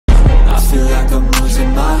feel like I'm losing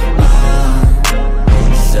my mind.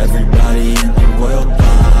 Is everybody in the world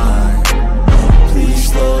blind?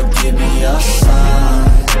 Please, Lord, give me a sign,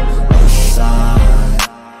 a sign.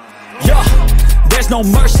 Yeah. There's no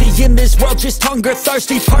mercy in this world, just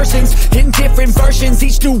hunger-thirsty persons in different versions,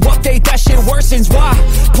 each new update, that shit worsens. Why?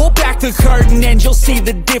 Pull back the curtain and you'll see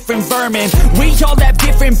the different vermin. We all have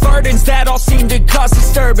different burdens that all seem to cause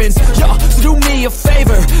disturbance. Yo, so do me a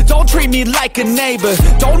favor, don't treat me like a neighbor.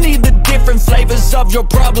 Don't need the different flavors of your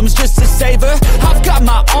problems just to savor. I've got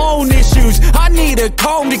my own issues, I need a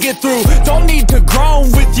comb to get through. Don't need to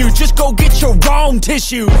groan with you, just go get your own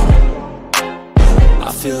tissue.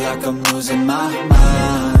 I feel like I'm losing my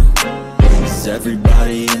mind. Is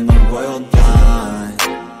everybody in the world blind?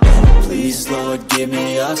 Please, Lord, give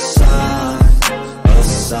me a sign, a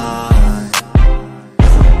sign.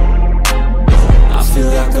 I feel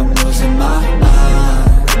like I'm losing my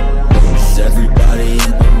mind. Is everybody in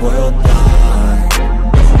the world blind?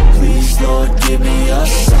 Please, Lord, give me a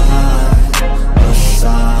sign, a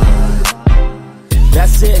sign.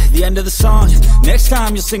 That's it, the end of the song. Next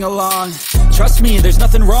time you'll sing along. Trust me, there's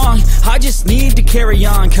nothing wrong, I just need to carry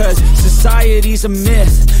on. Cause society's a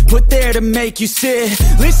myth, put there to make you sit.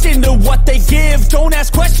 Listen to what they give, don't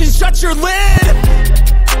ask questions, shut your lid.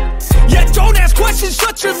 Yeah, don't ask questions,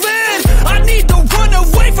 shut your lid. I need to run